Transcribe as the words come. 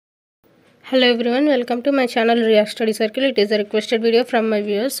Hello everyone, welcome to my channel Ria Study Circle. It is a requested video from my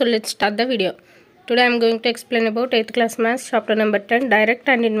viewers, so let's start the video. Today I am going to explain about 8th class maths chapter number 10, direct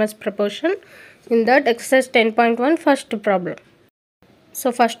and inverse proportion. In that, exercise 10.1, first problem.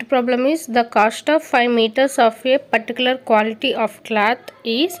 So first problem is the cost of 5 meters of a particular quality of cloth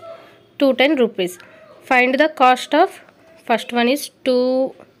is 210 rupees. Find the cost of, first one is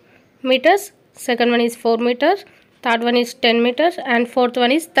 2 meters, second one is 4 meters, third one is 10 meters and fourth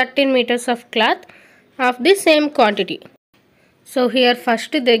one is 13 meters of cloth of the same quantity. So here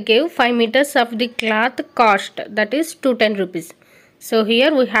first they gave 5 meters of the cloth cost, that is 210 rupees. So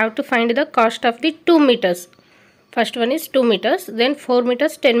here we have to find the cost of the 2 meters. First one is 2 meters, then 4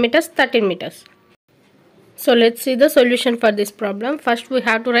 meters, 10 meters, 13 meters. So let's see the solution for this problem. First we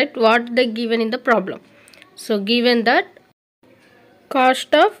have to write what they given in the problem. So given that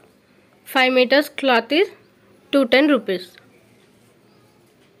cost of 5 meters cloth is 210 rupees.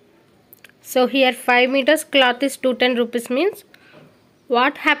 So here 5 meters cloth is 210 rupees means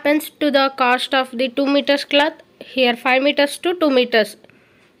what happens to the cost of the 2 meters cloth? Here 5 meters to 2 meters.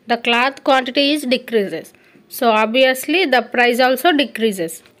 The cloth quantity is decreases. So obviously the price also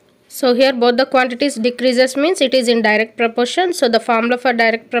decreases. So here both the quantities decreases means it is in direct proportion. So the formula for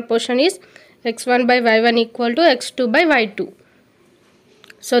direct proportion is x1 by y1 equal to x2 by y2.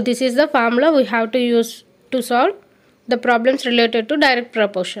 So this is the formula we have to use to solve the problems related to direct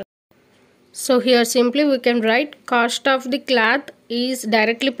proportion. So here simply we can write cost of the cloth is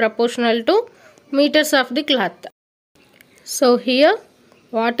directly proportional to meters of the cloth. So here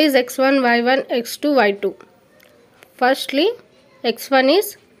what is x1, y1, x2, y2? Firstly x1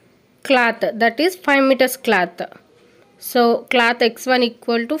 is cloth, that is 5 meters cloth. So cloth x1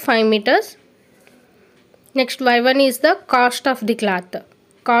 equal to 5 meters. Next y1 is the cost of the cloth.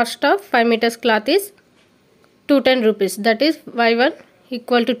 Cost of 5 meters cloth is 210 rupees, that is y1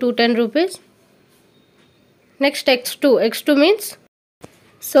 equal to 210 rupees. Next x2 means,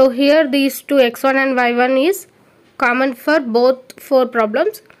 so here these two x1 and y1 is common for both 4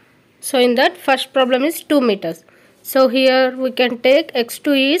 problems. So in that first problem is 2 meters. So here we can take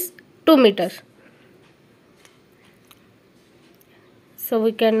x2 is 2 meters. So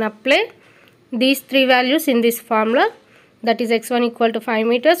we can apply these 3 values in this formula, that is x1 equal to 5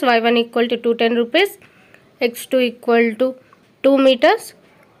 meters, y1 equal to 210 rupees, x2 equal to 2 meters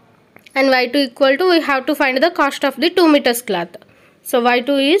and y2 equal to, we have to find the cost of the 2 meters cloth. So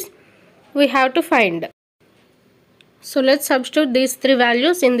y2 is we have to find. So let's substitute these 3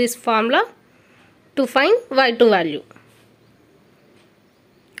 values in this formula to find y2 value.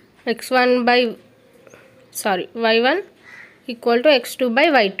 y1 equal to x2 by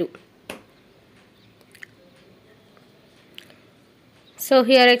y2. So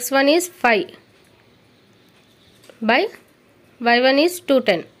here x1 is 5 by y1 is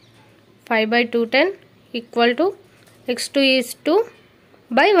 210. 5 by 210 equal to x2 is 2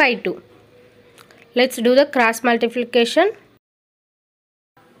 by y2. Let's do the cross multiplication.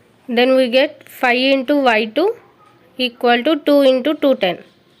 Then we get 5 into y2 equal to 2 into 210.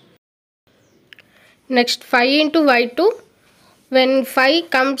 Next 5 into y2, when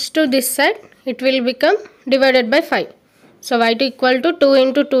 5 comes to this side, it will become divided by 5. So y2 equal to 2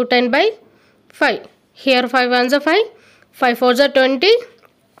 into 210 by 5. Here 5 ones are 5, 5 fours are 20,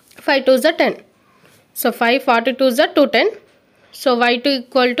 5 twos are 10. So 5 42s are 210. So y2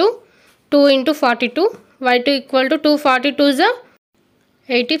 equal to 2 into 42. y2 equal to 2 42s are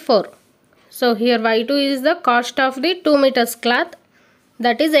 84. So here y2 is the cost of the 2 meters cloth,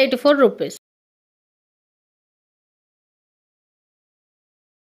 that is 84 rupees.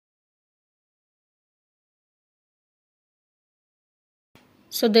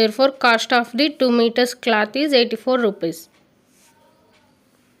 So therefore cost of the 2 meters cloth is 84 rupees.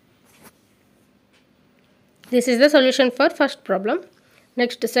 This is the solution for first problem.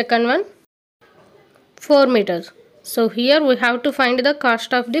 Next second one, 4 meters. So here we have to find the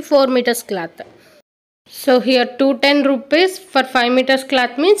cost of the 4 meters cloth. So here 210 rupees for 5 meters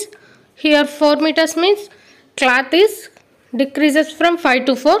cloth means, here 4 meters means cloth is decreases from 5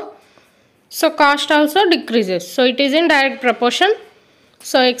 to 4. So cost also decreases. So it is in direct proportion.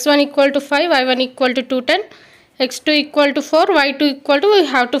 So x1 equal to 5, y1 equal to 210, x2 equal to 4, y2 equal to, we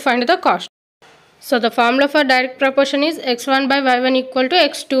have to find the cost. So the formula for direct proportion is x1 by y1 equal to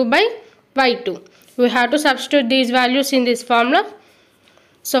x2 by y2. We have to substitute these values in this formula.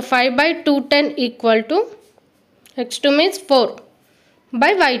 So 5 by 210 equal to, x2 means 4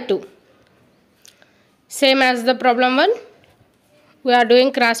 by y2. Same as the problem 1. We are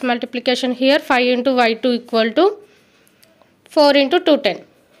doing cross multiplication here. 5 into y2 equal to 4 into 210.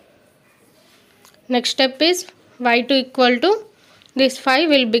 Next step is y2 equal to this 5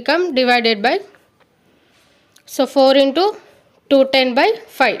 will become divided by, so 4 into 210 by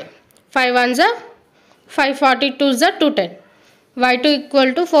 5. 5 ones are 5, 42 is 210. y2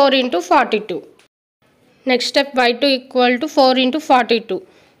 equal to 4 into 42. Next step, y2 equal to 4 into 42.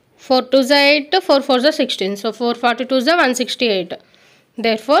 4 2 is 8, 4 4 is 16. So 442 is 168.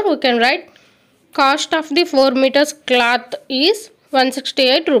 Therefore, we can write cost of the 4 meters cloth is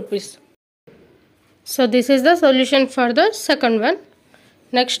 168 rupees. So this is the solution for the second one.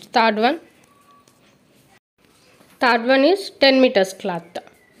 Next, third one. Third one is 10 meters cloth.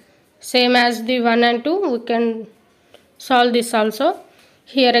 Same as the 1 and 2, we can solve this also.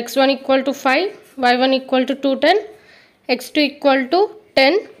 Here x1 equal to 5, y1 equal to 210, x2 equal to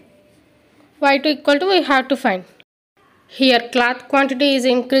 10, y2 equal to, we have to find. Here cloth quantity is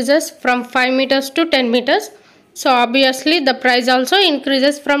increases from 5 meters to 10 meters. So obviously the price also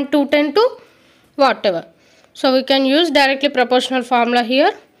increases from 210 to whatever. So we can use directly proportional formula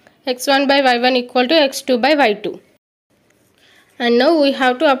here. x1 by y1 equal to x2 by y2. And now we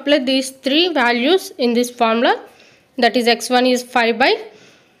have to apply these three values in this formula. That is x1 is 5 by,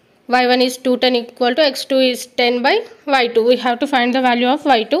 y1 is 210 equal to x2 is 10 by y2. We have to find the value of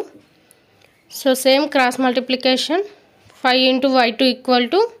y2. So same cross multiplication. 5 into y2 equal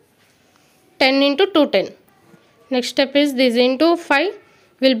to 10 into 210. Next step is this into 5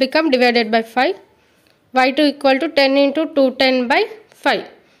 will become divided by 5. y2 equal to 10 into 210 by 5.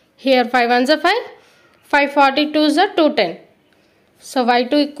 Here 5 ones are 5. 542 is 210. So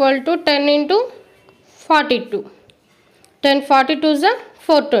y2 equal to 10 into 42. 1042 is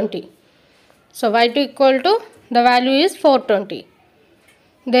 420. So y2 equal to, the value is 420.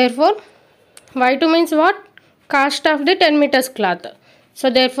 Therefore y2 means what? Cost of the 10 meters cloth. So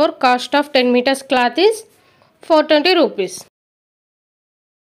therefore cost of 10 meters cloth is 420 rupees.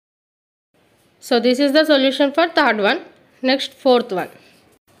 So this is the solution for third one. Next, fourth one.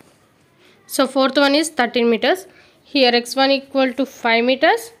 So fourth one is 13 meters. Here x1 equal to 5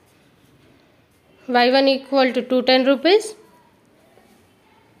 meters, y1 equal to 210 rupees,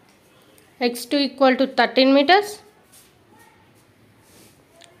 x2 equal to 13 meters.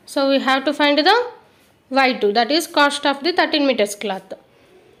 So we have to find the y2, that is cost of the 13 meters cloth.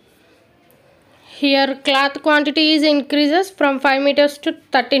 Here cloth quantity is increases from 5 meters to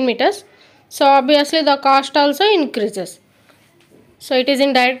 13 meters. So obviously the cost also increases. So it is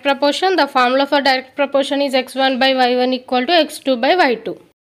in direct proportion. The formula for direct proportion is x1 by y1 equal to x2 by y2.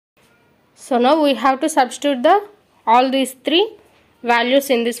 So now we have to substitute all these three values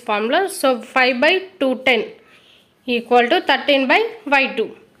in this formula. So 5 by 210 equal to 13 by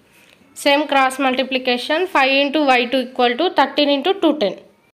y2. Same cross multiplication, 5 into y2 equal to 13 into 210.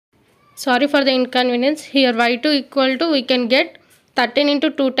 Sorry for the inconvenience. Here y2 equal to, we can get 13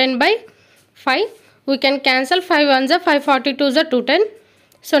 into 210 by 5. We can cancel 5 ones are 542 is 210.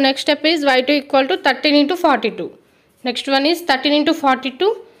 So next step is y2 equal to 13 into 42. Next one is 13 into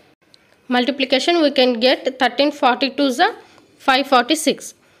 42. Multiplication, we can get 13 42 is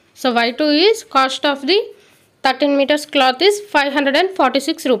 546. So y2 is cost of the 13 meters cloth is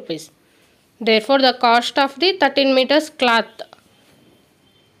 546 rupees. Therefore the cost of the 13 meters cloth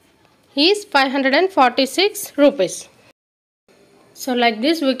is 546 rupees. So like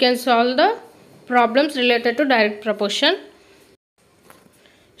this we can solve the problems related to direct proportion.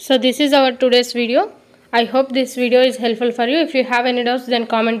 So this is our today's video. I hope this video is helpful for you. If you have any doubts, then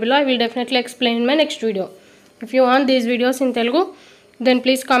comment below. I will definitely explain in my next video. If you want these videos in Telugu, then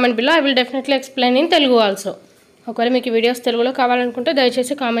please comment below. I will definitely explain in Telugu also. ఒకవేళ మీకు videos తెలుగులో కావాలనుకుంటే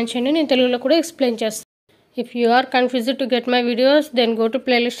దయచేసి comment చేయండి, నేను తెలుగులో కూడా explain చేస్తాను. If you are confused to get my videos, then go to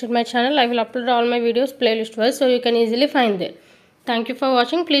playlist in my channel. I will upload all my videos playlist wise, so you can easily find there. Thank you for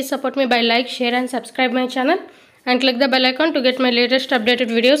watching. Please support me by like, share and subscribe my channel and click the bell icon to get my latest updated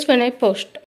videos when I post.